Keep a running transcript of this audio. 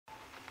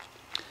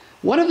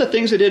One of the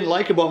things I didn't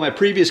like about my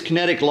previous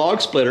Kinetic log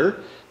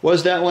splitter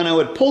was that when I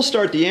would pull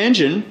start the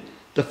engine,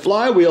 the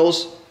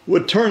flywheels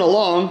would turn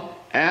along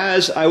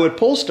as I would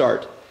pull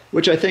start,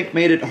 which I think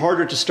made it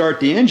harder to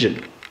start the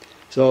engine.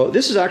 So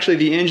this is actually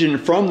the engine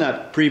from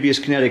that previous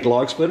Kinetic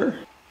log splitter.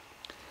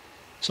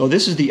 So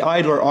this is the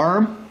idler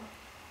arm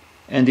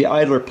and the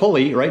idler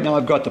pulley. Right now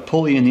I've got the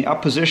pulley in the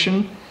up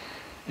position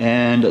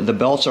and the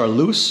belts are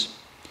loose.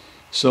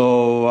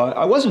 So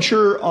I wasn't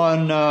sure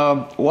on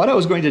what I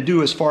was going to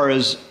do as far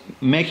as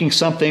making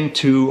something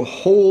to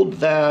hold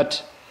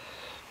that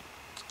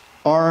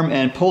arm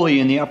and pulley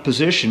in the up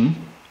position.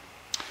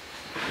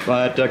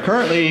 But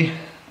currently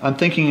I'm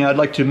thinking I'd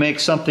like to make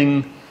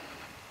something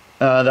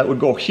that would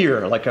go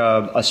here, like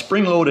a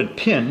spring-loaded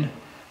pin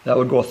that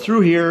would go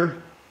through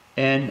here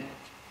and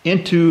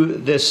into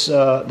this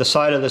the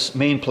side of this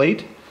main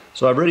plate.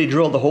 So I've already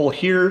drilled the hole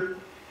here,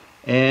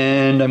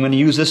 and I'm going to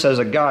use this as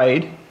a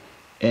guide,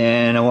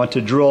 and I want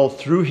to drill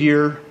through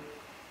here.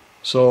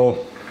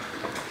 So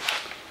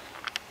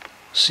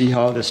see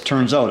how this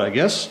turns out, I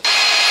guess.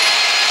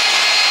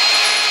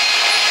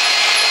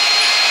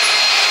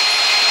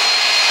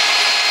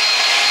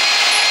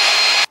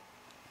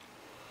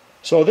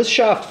 So this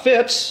shaft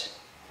fits,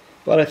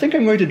 but I think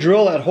I'm going to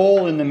drill that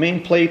hole in the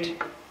main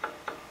plate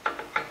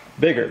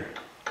bigger.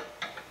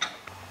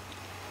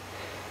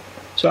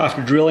 So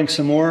after drilling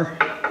some more,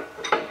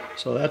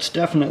 so that's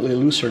definitely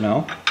looser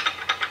now.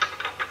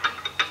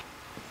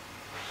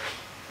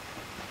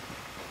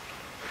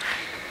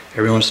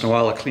 Every once in a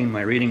while I clean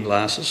my reading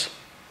glasses.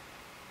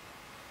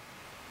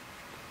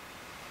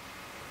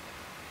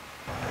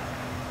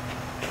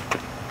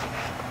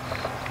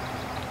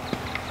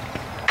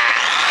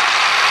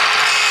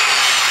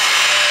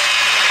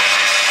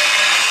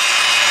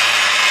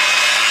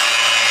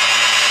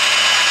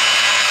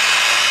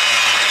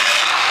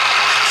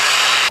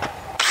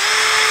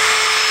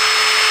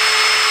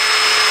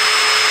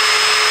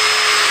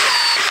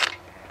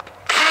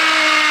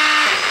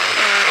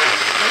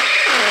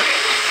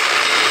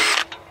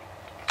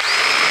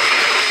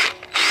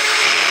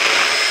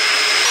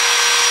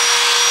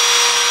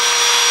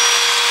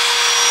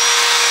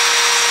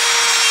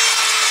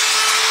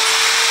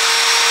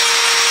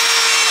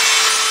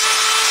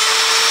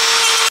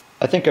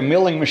 I think a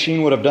milling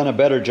machine would have done a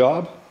better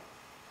job,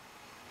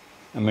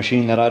 a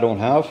machine that I don't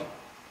have.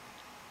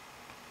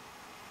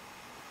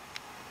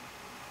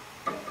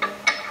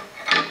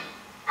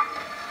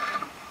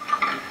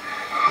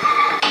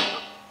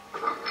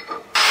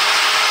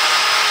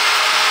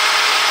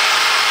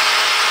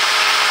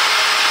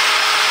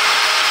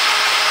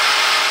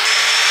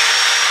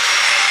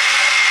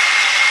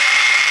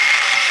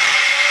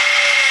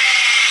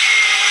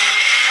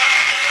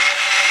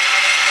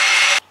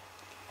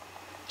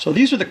 So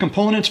these are the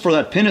components for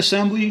that pin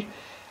assembly.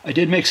 I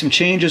did make some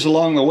changes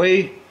along the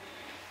way,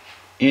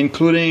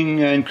 including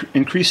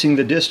increasing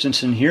the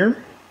distance in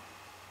here.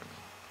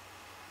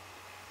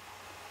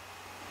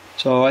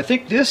 So I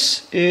think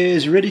this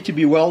is ready to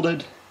be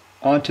welded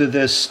onto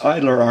this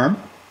idler arm.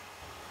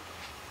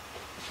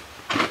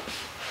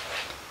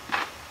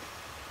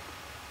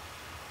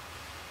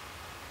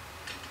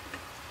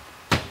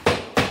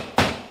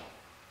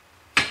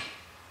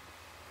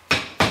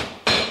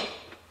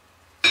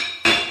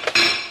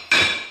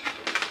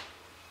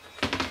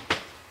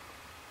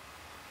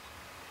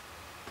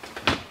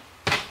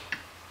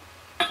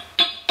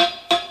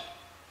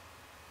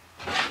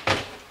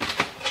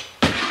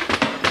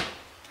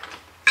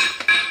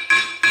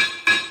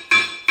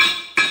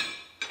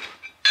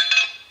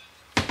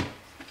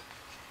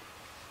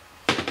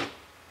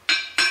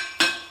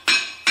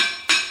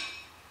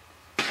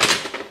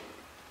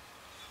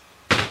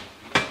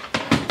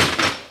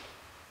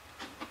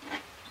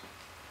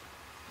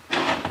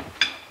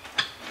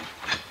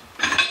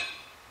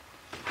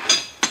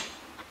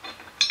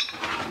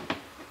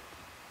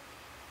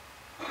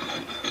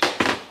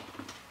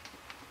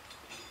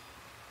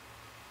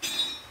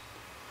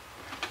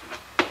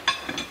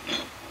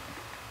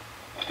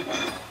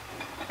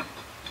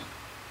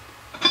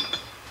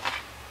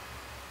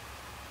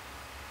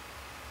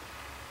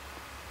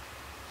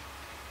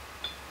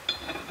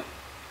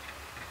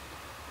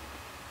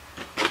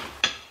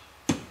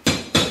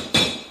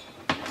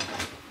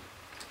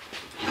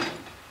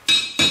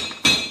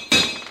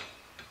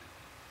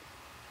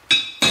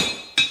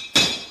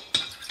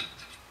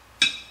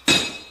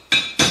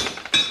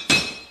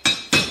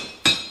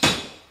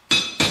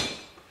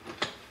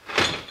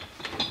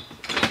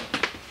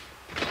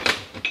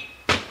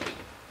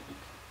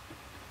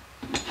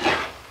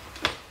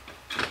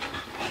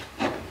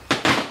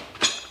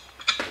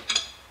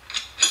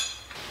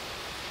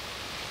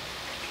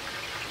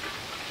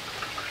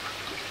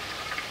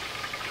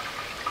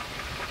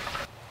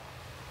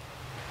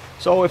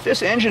 So if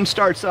this engine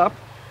starts up,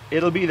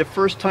 it'll be the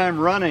first time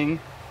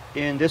running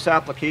in this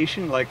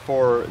application, like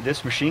for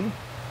this machine.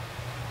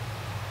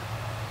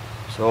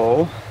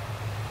 So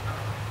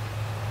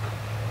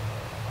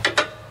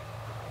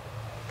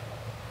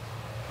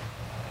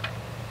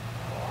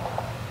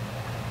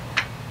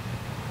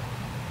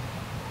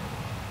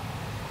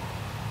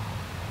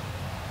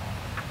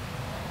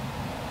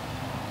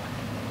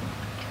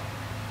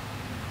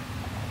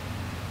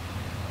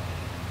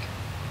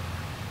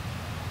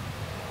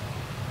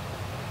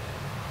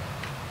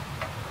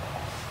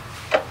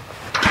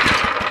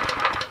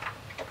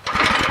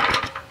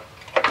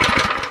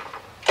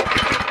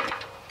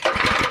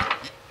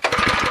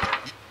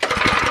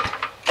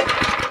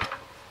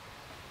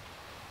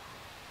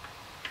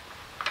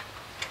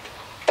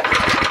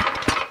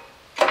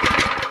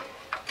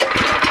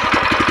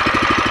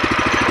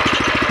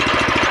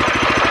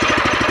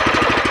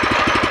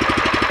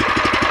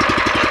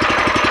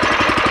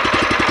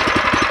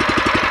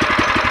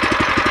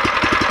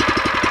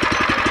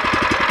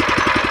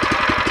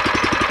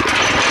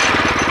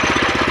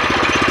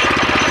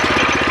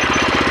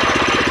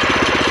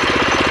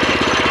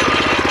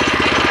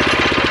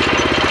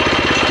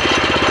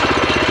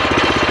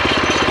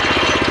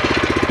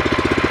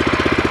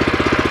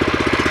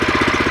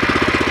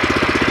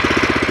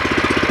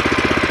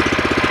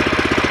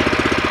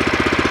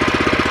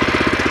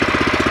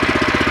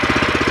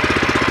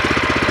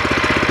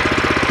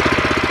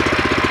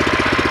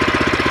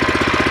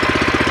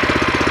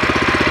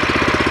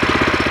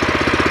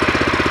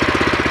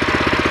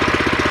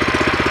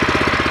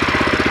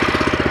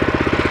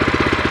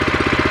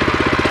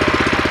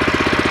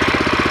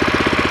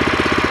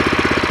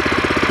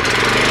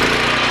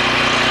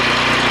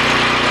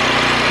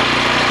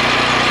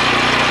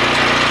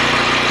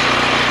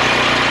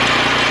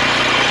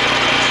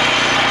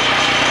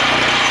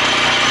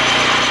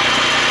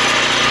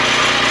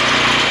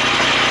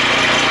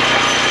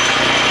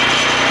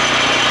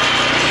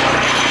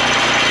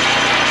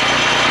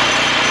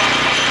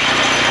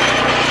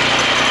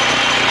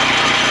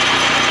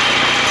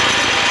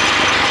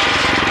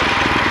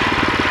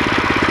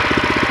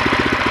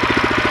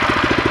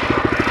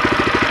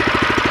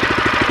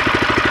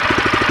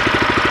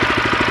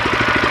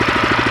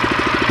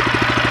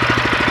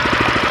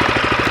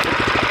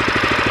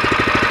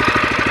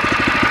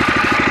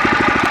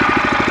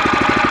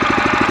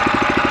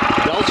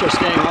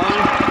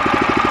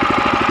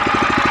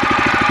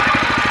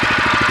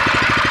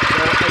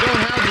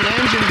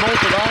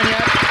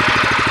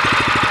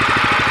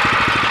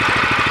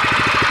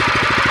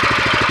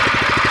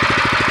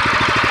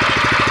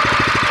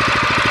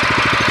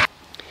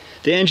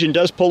The engine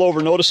does pull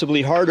over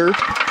noticeably harder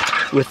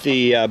with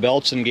the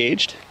belts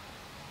engaged.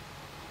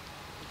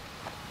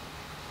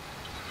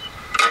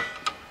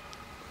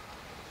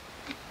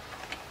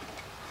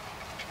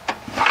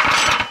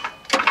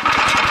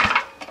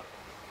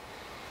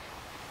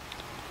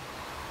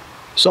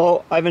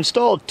 So I've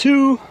installed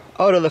 2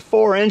 out of the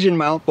 4 engine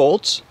mount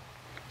bolts,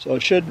 so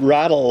it should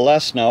rattle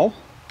less now.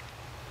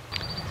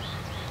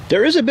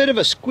 There is a bit of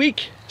a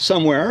squeak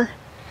somewhere.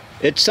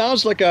 It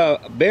sounds like a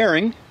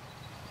bearing,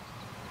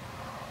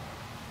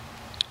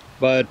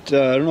 but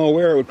I don't know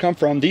where it would come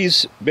from.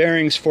 These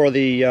bearings for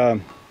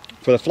the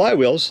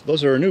flywheels,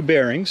 those are new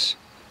bearings,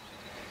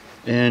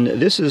 and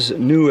this is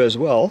new as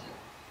well.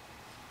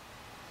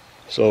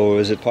 So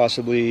is it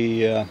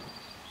possibly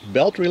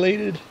belt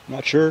related?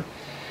 Not sure.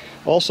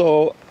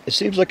 Also, it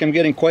seems like I'm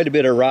getting quite a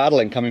bit of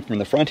rattling coming from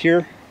the front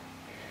here,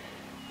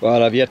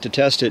 but I've yet to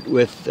test it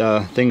with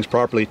things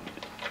properly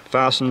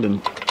fastened,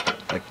 and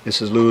like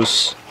this is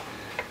loose,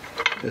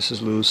 this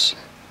is loose.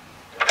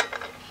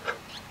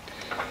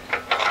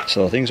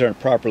 So things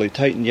aren't properly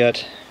tightened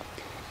yet.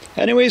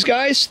 Anyways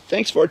guys,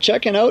 thanks for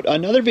checking out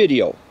another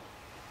video.